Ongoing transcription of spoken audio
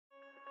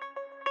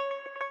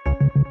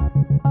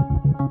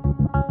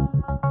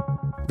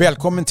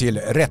Välkommen till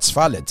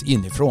Rättsfallet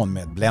inifrån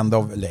med Blend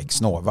of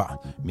Lex Nova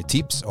med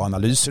tips och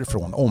analyser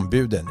från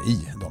ombuden i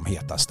de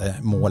hetaste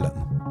målen.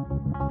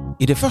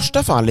 I det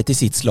första fallet i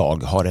sitt slag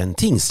har en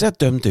tingsrätt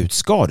dömt ut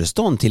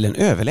skadestånd till en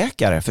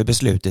överläkare för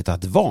beslutet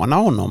att varna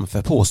honom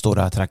för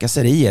påstådda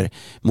trakasserier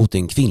mot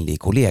en kvinnlig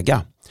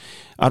kollega.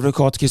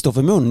 Advokat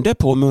Kristoffer Munde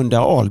på Munde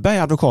Ahlberg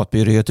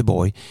advokatbyrå i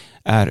Göteborg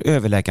är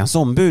överläkarens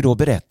ombud och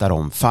berättar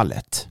om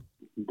fallet.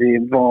 Det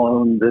var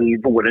under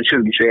våren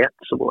 2021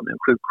 så var det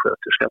en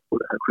sjuksköterska på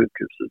det här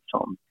sjukhuset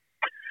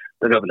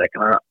där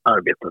överläkarna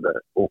arbetade,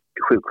 och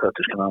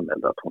sjuksköterskan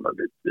anmälde att hon hade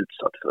blivit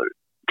utsatt för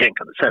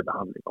kränkande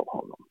särbehandling av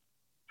honom.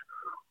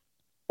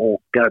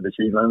 Och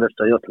arbetsgivaren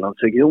Västra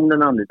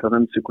Götalandsregionen anlitade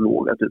en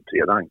psykolog att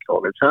utreda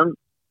anklagelsen,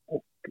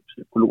 och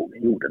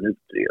psykologen gjorde en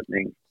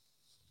utredning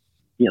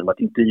genom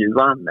att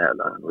intervjua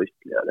anmälaren och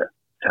ytterligare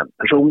 5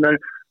 personer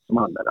som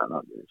anmälaren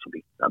hade som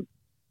vittnen.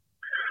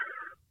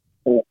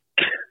 Och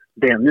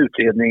den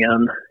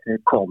utredningen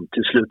kom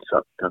till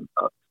slutsatsen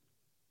att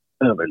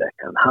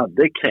överläkaren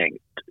hade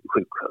kränkt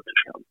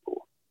sjuksköterskan på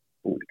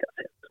olika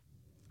sätt.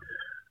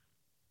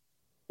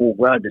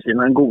 Och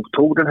arbetsgivaren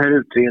godtog den här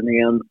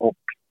utredningen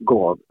och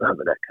gav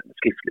överläkaren en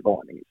skriftlig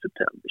varning i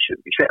september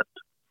 2021.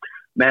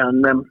 Men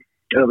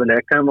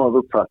överläkaren var av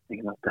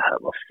uppfattningen att det här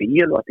var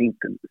fel och att det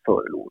inte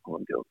förelåg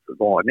någon grund för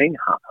varning.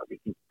 Han hade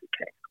inte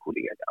kränkt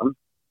kollegan.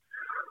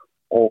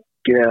 Och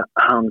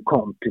han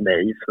kom till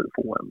mig för att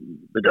få en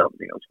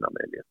bedömning av sina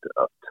möjligheter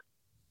att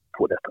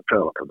få detta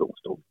prövat av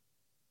domstol.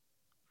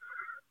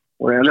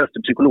 Och när jag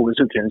läste psykologens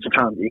utredning så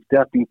framgick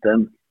det att det inte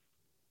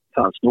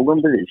fanns någon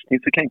bevisning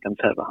för kränkande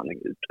särbehandling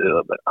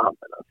utöver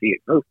användarens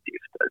egna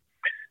uppgifter.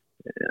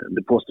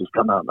 Det påstås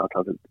bland annat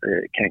att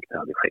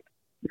kränkningen hade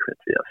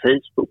skett via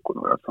Facebook, och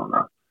några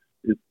sådana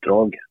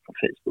utdrag från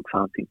Facebook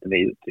fanns inte med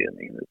i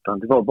utredningen, utan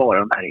det var bara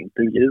de här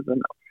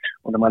intervjuerna.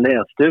 Och när man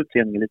läste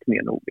utredningen lite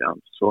mer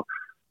noggrant så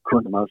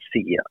kunde man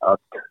se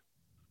att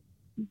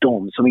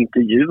de som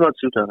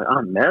intervjuats utöver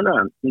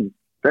anmälaren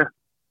inte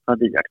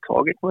hade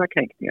iakttagit några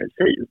kränkningar i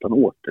sig, utan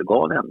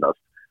återgav endast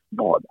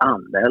vad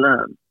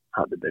anmälaren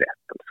hade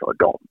berättat för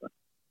dem.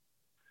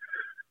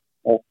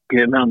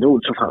 Och med andra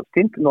ord så fanns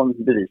det inte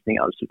någon bevisning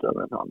alls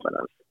utöver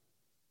anmällarens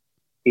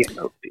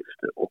egna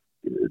uppgifter, och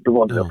då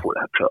valde jag att få det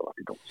här prövat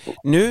i domstol.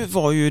 Nu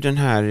var ju den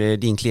här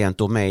din klient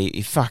då med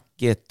i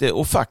facket,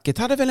 och facket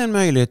hade väl en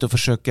möjlighet att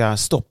försöka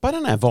stoppa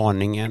den här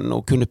varningen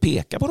och kunde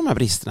peka på de här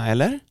bristerna,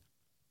 eller?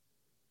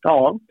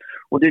 Ja,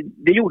 och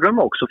det gjorde de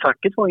också.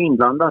 Facket var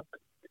inblandat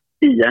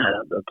i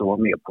ärendet och var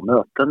med på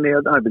möten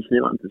med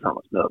arbetsgivaren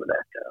tillsammans med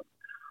överläkaren.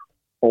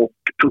 Och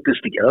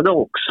protesterade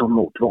också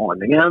mot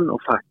varningen,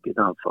 och facket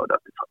anförde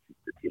att det fanns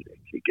inte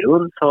tillräcklig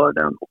grund för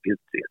den och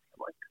utredningen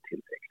var inte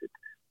tillräckligt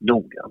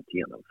noggrant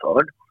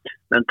genomförd.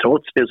 Men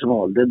trots det så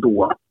valde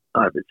då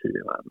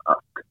arbetsgivaren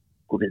att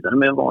gå vidare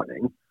med en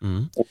varning.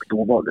 Och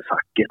då valde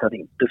facket att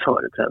inte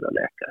företräda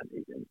läkaren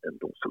i en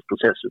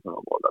domstolsprocess, utan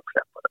de valde att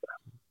släppa det där.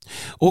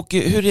 Och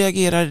hur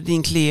reagerar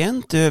din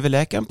klient,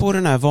 överläkaren, på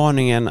den här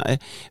varningen?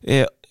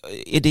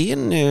 Är det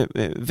en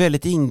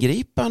väldigt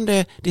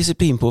ingripande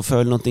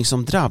disciplinpåföljd, någonting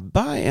som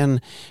drabbar en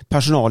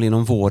personal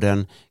inom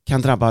vården,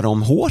 kan drabba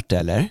dem hårt,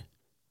 eller?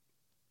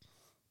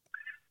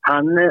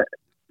 Han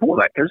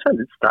påverkades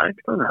väldigt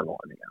starkt av den här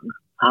varningen.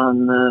 Han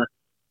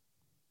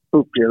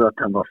upplevde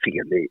att han var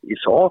fel i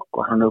sak,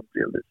 och han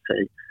upplevde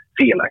sig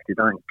felaktigt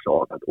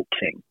anklagad och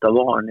kränkt av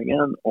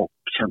varningen, och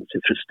kände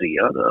sig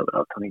frustrerad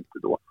över att han inte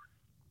då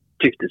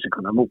tyckte sig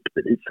kunna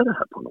motbevisa det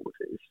här på något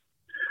vis.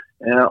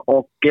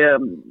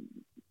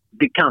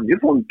 Det kan ju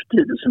få en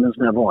betydelse med en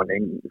sån här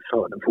varning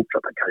för den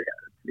fortsatta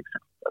karriären till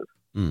exempel.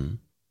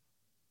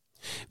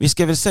 Vi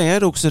ska väl säga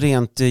det också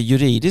rent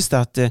juridiskt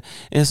att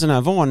en sån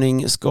här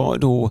varning ska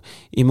då,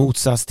 i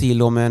motsats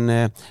till om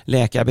en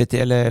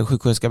läkare eller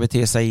sjuksköterska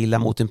beter sig illa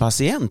mot en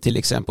patient till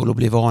exempel och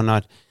blir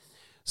varnad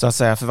så att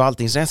säga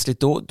förvaltningsrättsligt,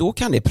 då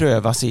kan det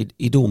prövas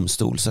i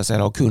domstol, så att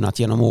säga, och kunnat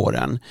genom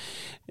åren.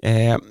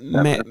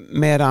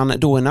 Medan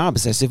då en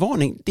arbetsrättslig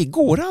varning, det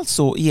går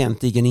alltså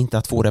egentligen inte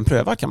att få den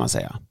prövad, kan man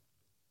säga.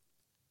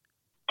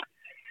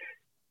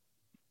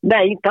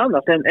 Nej, inte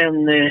annat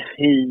än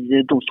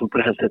i domstol på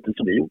det här sättet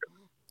som vi gjorde.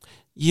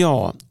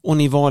 Ja, och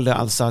ni valde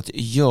alltså att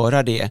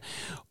göra det.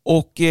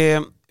 Och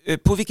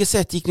på vilket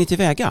sätt gick ni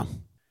tillväga?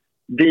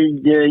 Vi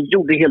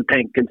gjorde helt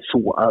enkelt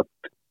så att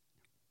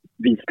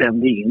vi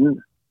stämde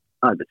in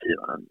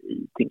arbetsgivaren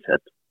i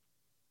tingsrätt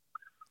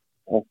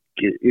och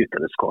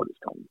yrkade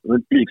skadestånd. Det var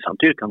ett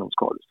blygsamt yrkande om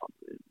skadestånd,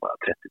 bara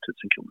 30 000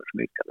 kronor som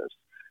yrkades.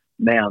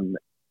 Men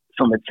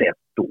som ett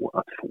sätt då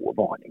att få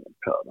varningen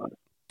prövad.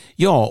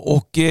 Ja,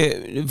 och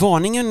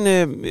varningen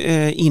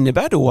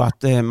innebär då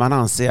att man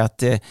anser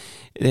att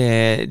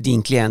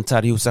din klient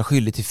hade gjort sig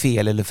skyldig till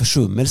fel eller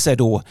försummelse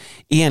då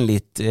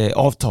enligt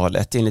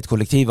avtalet, enligt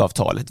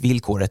kollektivavtalet,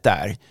 villkoret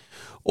där.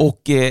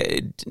 Och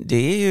det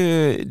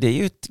är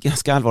ju ett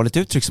ganska allvarligt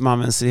uttryck som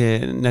används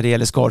när det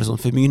gäller skadestånd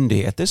för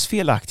myndigheters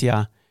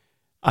felaktiga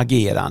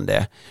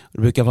agerande.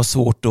 Det brukar vara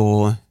svårt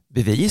att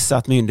bevisa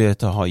att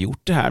myndigheter har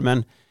gjort det här,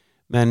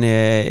 men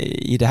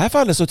i det här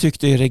fallet så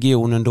tyckte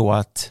regionen då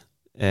att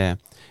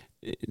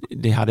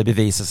det hade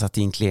bevisats att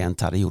din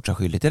klient hade gjort sig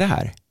skyldig till det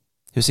här.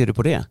 Hur ser du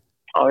på det?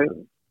 Ja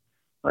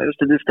just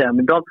det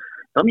stämmer.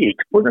 De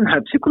gick på den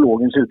här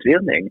psykologens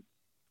utredning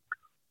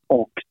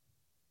och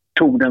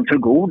tog den för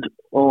god,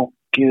 och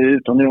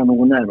utan att göra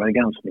någon närmare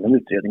granskning av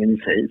utredningen i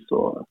sig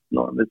så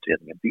la de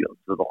utredningen på grund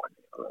för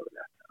varning av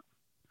överläkaren.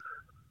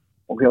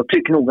 Och jag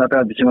tycker nog att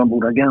arbetsgivaren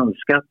borde ha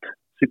granskat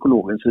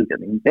psykologens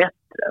utredning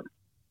bättre.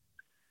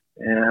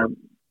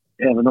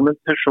 Även om en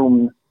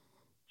person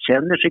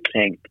känner sig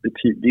kränkt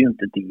betyder ju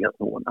inte det att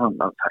någon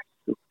annan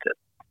faktiskt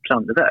uppträtt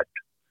klandervärt.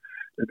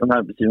 Utan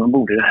arbetsgivaren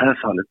borde i det här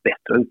fallet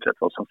bättre ha utrett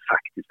vad som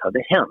faktiskt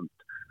hade hänt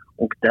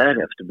och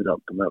därefter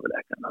bedömt om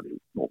överläkaren hade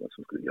gjort något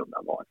som skulle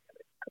grunda varning.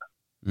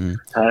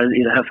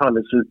 I det här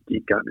fallet så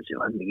utgick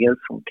arbetsgivaren mer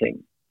från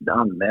det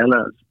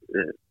anmälarens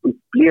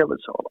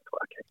upplevelse av att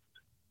vara kränkt.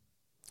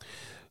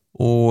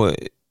 Och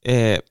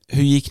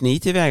hur gick ni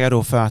tillväga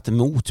då för att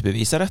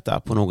motbevisa detta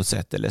på något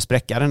sätt eller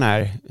spräcka den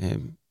här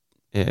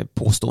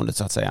påståendet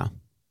så att säga?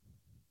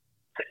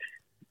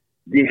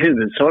 Det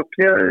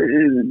huvudsakliga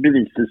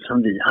beviset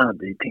som vi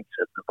hade i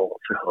tingsrätten var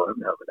förhör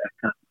med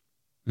överläkaren.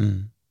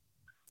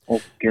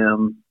 Och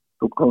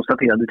då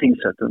konstaterade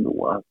tingsrätten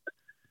då att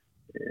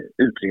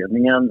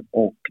utredningen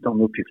och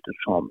de uppgifter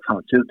som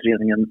fanns i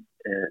utredningen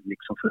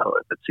liksom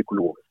förhöret med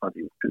psykologen som hade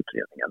gjort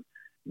utredningen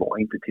var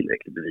inte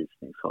tillräcklig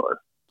bevisning för.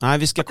 Nej,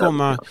 vi ska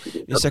komma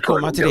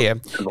till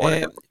det.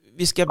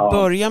 Vi ska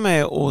börja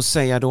med att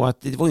säga då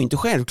att det var inte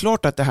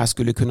självklart att det här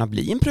skulle kunna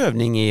bli en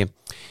prövning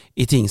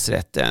i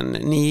tingsrätten.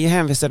 Ni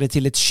hänvisade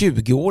till ett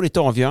 20-årigt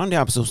avgörande i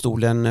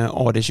Arbetsdomstolen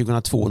AD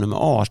 2002 nummer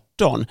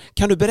 18.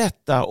 Kan du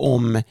berätta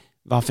om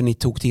varför ni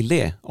tog till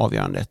det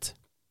avgörandet?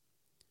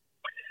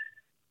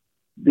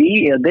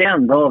 Det är det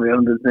enda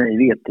avgörandet mig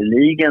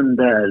veterligen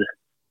där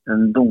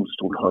en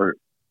domstol har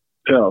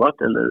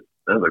prövat eller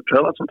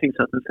överprövat, som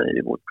tingsrätten säger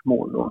i vårt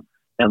mål, då,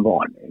 en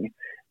varning.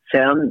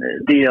 Sen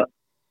det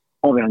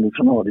avgörandet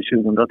från AD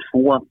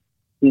 2002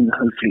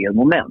 innehöll fler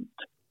moment.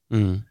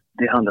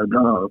 Det handlar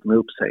bland annat om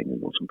uppsägning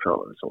som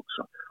prövades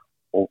också.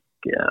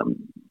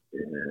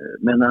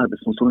 Men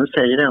Arbetsdomstolen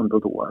säger ändå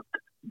då att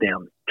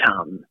den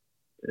kan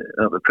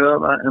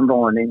överpröva en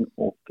varning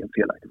och en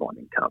felaktig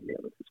varning kan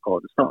leda till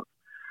skadestånd.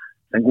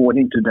 Sen går det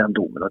inte i den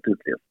domen att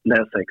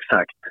läsa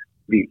exakt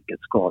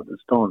vilket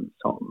skadestånd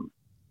som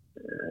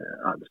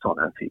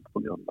arbetstagaren fick på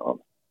grund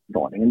av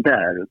varningen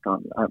där,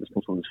 utan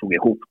Arbetsdomstolen slog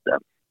ihop det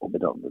och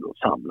bedömde då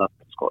samlat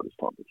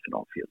skadeståndet för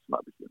de fel som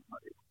arbetsgivaren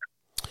hade gjort.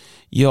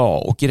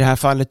 Ja, och i det här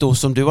fallet då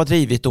som du har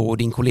drivit då och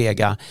din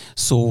kollega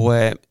så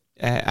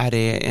är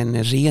det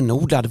en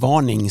renodlad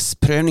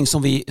varningsprövning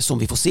som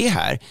vi får se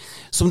här,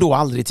 som då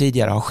aldrig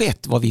tidigare har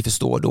skett vad vi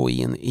förstår då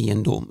i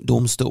en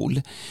domstol.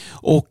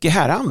 Och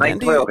här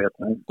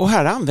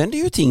använder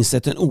ju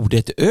tingsrätten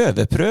ordet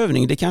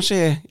överprövning. Det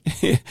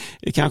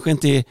kanske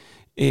inte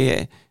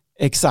är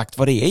exakt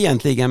vad det är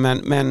egentligen,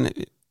 men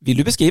vill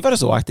du beskriva det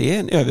så att det är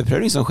en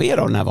överprövning som sker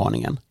av den här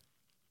varningen?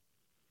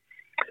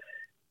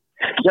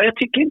 Ja, jag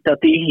tycker inte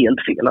att det är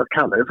helt fel att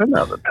kalla det för en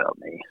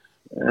överprövning.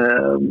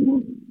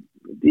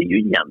 Det är ju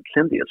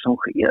egentligen det som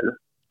sker.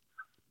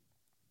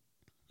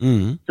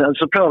 Sen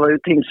så prövar ju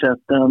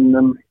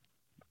tingsrätten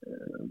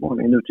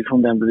varningen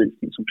utifrån den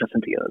bevisning som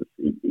presenterades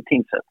i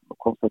tingsrätten och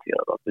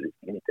konstaterade att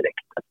bevisningen inte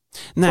räckte.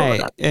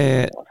 Nej,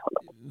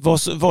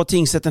 vad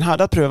tingsrätten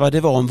hade att pröva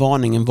det var om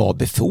varningen var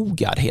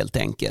befogad helt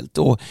enkelt.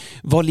 Och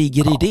vad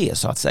ligger i det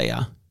så att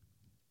säga?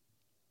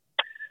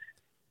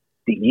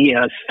 Det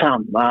är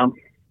samma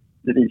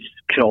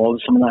beviskrav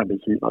som en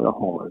arbetsgivare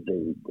har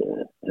vid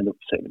en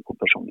uppsägning på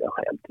personliga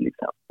skäl till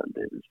exempel.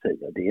 Det vill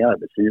säga det är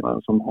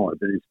arbetsgivaren som har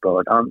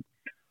bevisbördan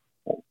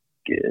och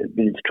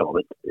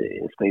beviskravet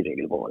ska i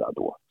regel vara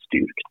då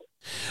styrkt.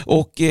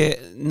 Och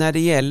när det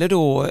gäller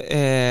då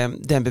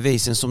den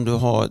bevisen som du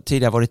har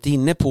tidigare varit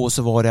inne på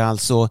så var det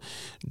alltså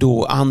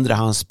då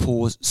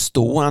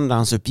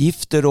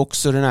andrahandsuppgifter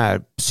också den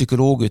här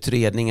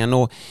psykologutredningen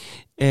och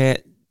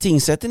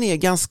tingsrätten är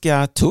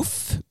ganska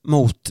tuff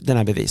mot den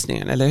här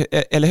bevisningen,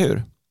 eller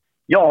hur?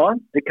 Ja,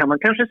 det kan man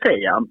kanske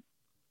säga.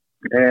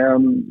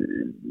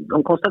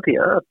 De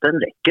konstaterar att den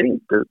räcker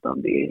inte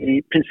utan det är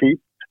i princip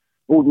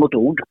ord mot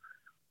ord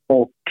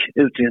och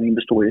utredningen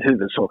består i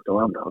huvudsak av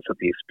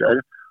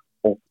andrahandsuppgifter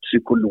och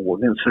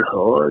psykologens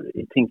förhör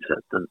i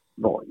tingsrätten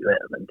var ju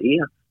även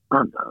det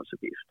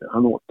andrahandsuppgifter.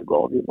 Han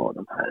återgav ju vad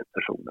de här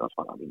personerna som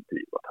han hade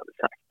intervjuat hade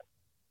sagt.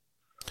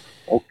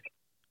 Och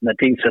när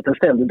tingsrätten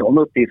ställde de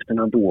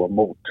uppgifterna då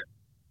mot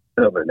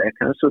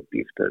överläkarens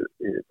uppgifter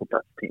på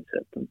plats i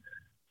tingsrätten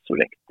så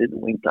räckte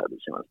då inte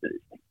arbetsgivarens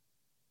bevisning.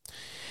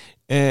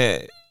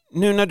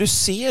 Nu när du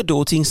ser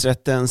då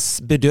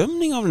tingsrättens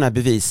bedömning av den här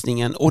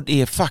bevisningen och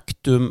det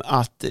faktum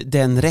att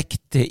den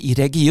räckte i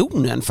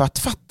regionen för att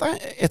fatta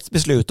ett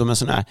beslut om en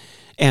sån här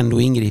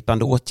ändå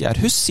ingripande åtgärd,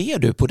 hur ser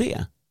du på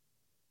det?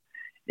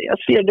 Jag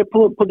ser det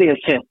på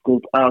det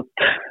sättet att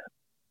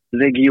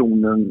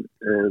regionen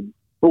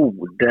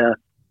borde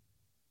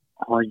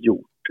ha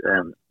gjort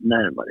en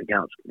närmare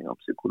granskning av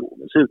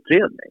psykologens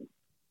utredning.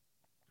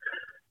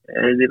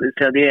 Det vill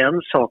säga det är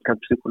en sak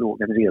att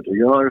psykologen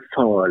redogör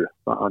för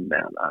vad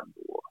anmälaren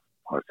då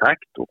har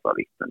sagt och vad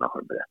vittnena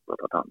har berättat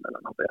att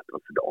anmälaren har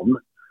berättat för dem.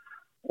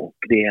 Och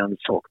det är en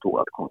sak då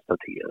att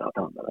konstatera att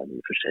anmälaren i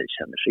och för sig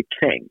känner sig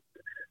kränkt.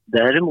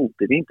 Däremot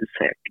är det inte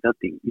säkert att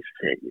det i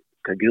sig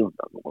ska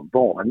grunda någon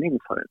varning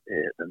för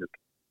den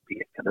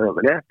uppekade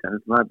överläkaren.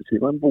 Utan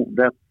arbetsgivaren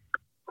borde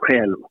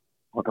själv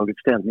ha tagit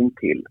ställning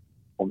till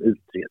om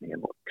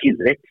utredningen var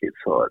tillräcklig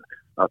för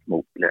att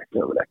motverka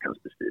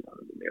överläkarens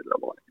beskrivande med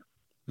av varningen.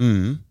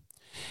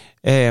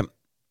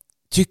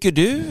 Tycker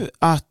du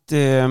att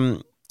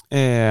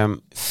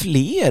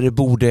fler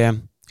borde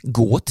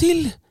gå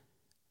till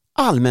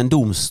allmän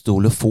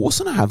domstol och få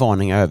sådana här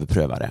varningar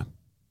överprövade?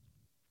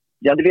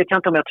 Ja, det vet jag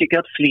inte om jag tycker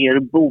att fler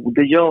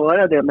borde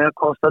göra det, men jag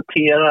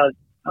konstaterar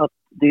att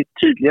det är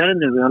tydligare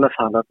nu i alla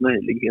fall att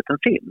möjligheten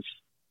finns.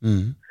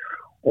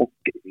 Och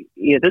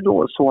är det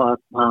då så att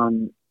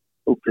man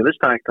upplever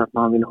starkt att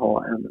man vill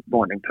ha en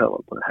varning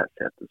prövad på det här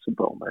sättet, så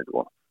bör man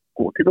då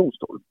gå till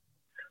domstol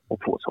och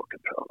få saken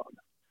prövad.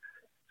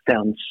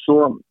 Sen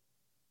så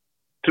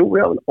tror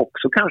jag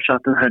också kanske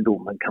att den här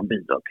domen kan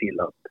bidra till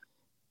att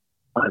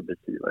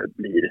arbetsgivare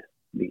blir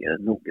mer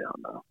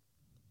noggranna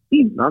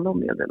innan de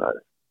meddelar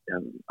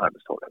en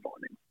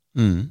arbetstagarvarning.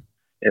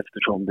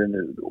 Eftersom det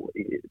nu då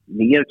är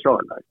mer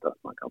klarlagt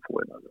att man kan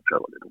få en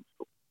överprövad i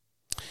domstol.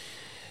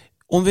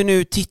 Om vi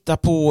nu tittar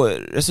på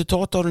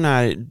resultatet av den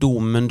här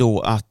domen då,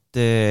 att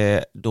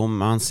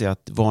de anser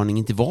att varning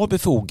inte var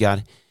befogad.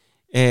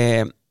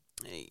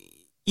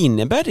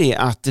 Innebär det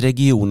att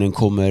regionen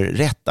kommer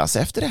rättas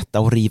efter detta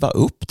och riva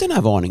upp den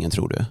här varningen,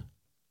 tror du?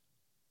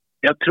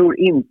 Jag tror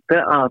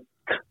inte att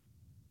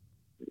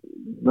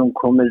de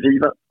kommer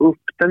riva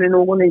upp den i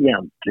någon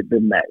egentlig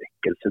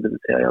bemärkelse. Det vill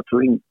säga, jag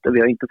tror inte, vi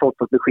har inte fått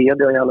något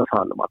besked i alla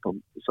fall om att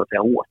de så att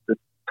säga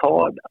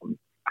återtar den.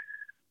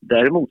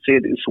 Däremot så är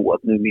det ju så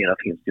att numera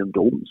finns det en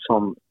dom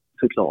som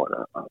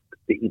förklarar att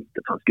det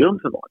inte fanns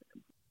grund för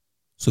varningen.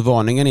 Så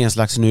varningen är en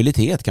slags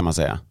nullitet, kan man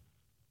säga?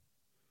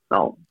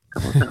 Ja,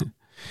 kan man säga.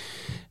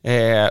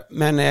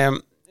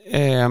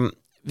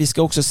 Vi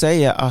ska också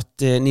säga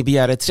att ni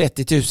begärde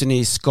 30 000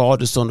 i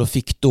skadestånd och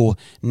fick då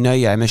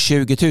nöja er med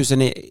 20 000.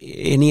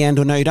 Är ni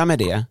ändå nöjda med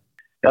det?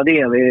 Ja, det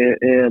är vi.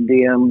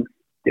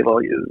 Det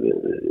var ju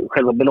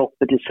själva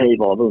beloppet i sig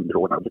var av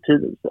underordnad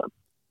betydelse.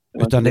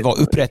 Utan det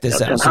var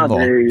upprättelsen som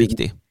var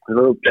viktig. Det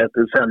var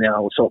upprättelsen, ja,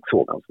 och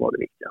sakfrågan som var det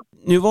viktiga.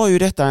 Nu var ju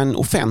detta en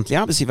offentlig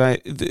arbetsgivare.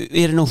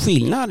 Är det någon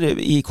skillnad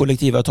i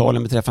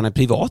kollektivavtalen beträffande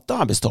privata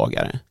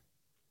arbetstagare?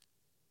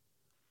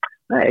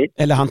 Nej.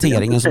 Eller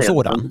hanteringen som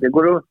sådan? Det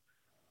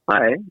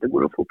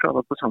går att få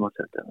prövat på samma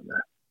sätt.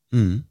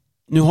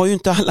 Nu har ju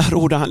inte alla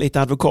råd att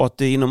anlita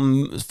advokater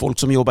inom folk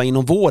som jobbar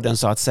inom vården,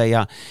 så att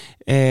säga.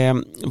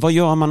 Vad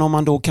gör man om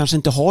man då kanske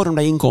inte har de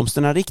där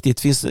inkomsterna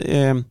riktigt?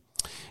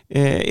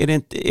 Är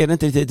det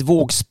inte ett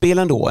vågspel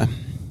ändå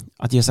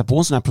att ge sig på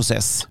en sån här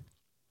process?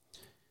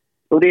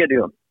 Och det är det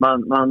ju.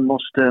 Man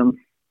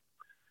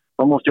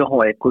måste ju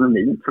ha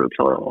ekonomin för att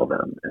klara av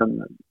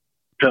en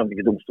prövning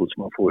i domstol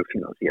som man får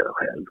finansiera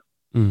själv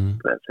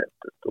på det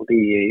sättet. Och det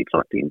är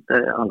klart, det är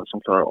inte alla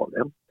som klarar av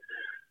det.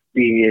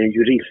 Det är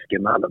ju risker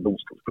med alla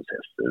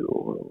domstolsprocesser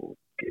och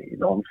i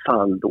de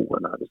fall då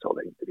en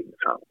arbetstagare inte vinner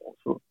framgång,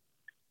 så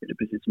är det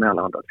precis som i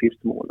alla andra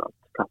tvistemål att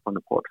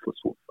tappande part får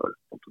stå för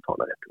de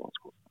totala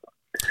rättegångskostnaderna.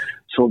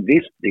 Så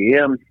visst, det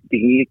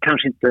är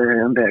kanske inte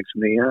en väg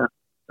som är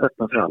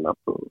öppen för alla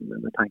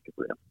med tanke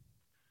på det.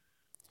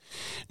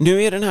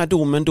 Nu är den här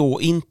domen då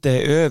inte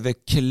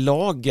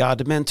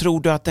överklagad, men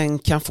tror du att den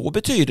kan få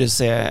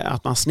betydelse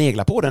att man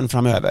sneglar på den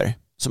framöver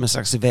som en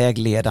slags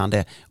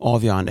vägledande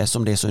avgörande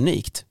som det är så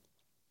unikt?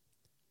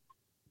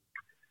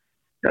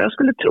 Ja, jag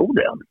skulle tro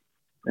det.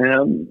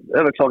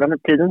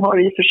 Överklagandetiden har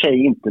i och för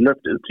sig inte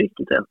löpt ut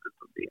riktigt än,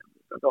 det är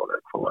några dagar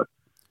kvar.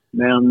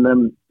 Men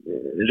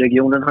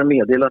regionen har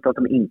meddelat att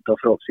de inte har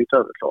för avsikt att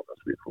överklaga,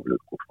 så vi får väl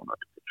utgå från att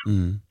det.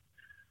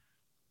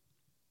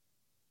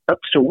 Jag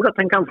tror att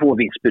den kan få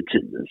viss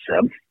betydelse.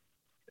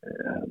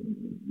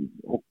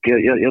 Och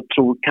jag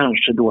tror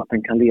kanske då att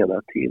den kan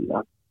leda till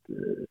att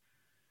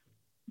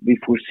vi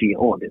får se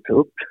AD ta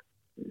upp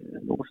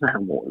något sådant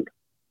här mål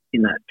i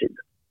närtid.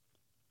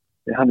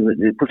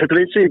 På sätt och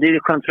vis så är det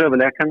skönt för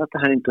överläkaren att det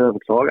här inte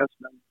överklagas,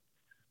 men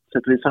på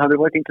sätt och vis så hade det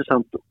varit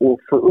intressant att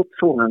få upp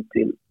frågan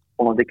till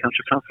AD,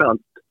 kanske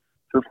framförallt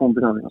för att få en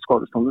bedömning av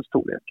skadeståndens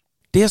storlek.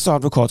 Det sa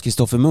advokat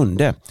Kristoffer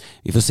Munde.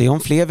 Vi får se om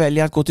fler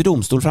väljer att gå till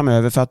domstol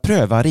framöver för att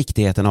pröva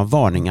riktigheten av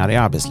varningar i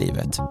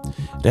arbetslivet.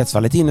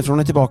 Rättsfallet inifrån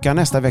är tillbaka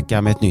nästa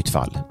vecka med ett nytt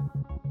fall.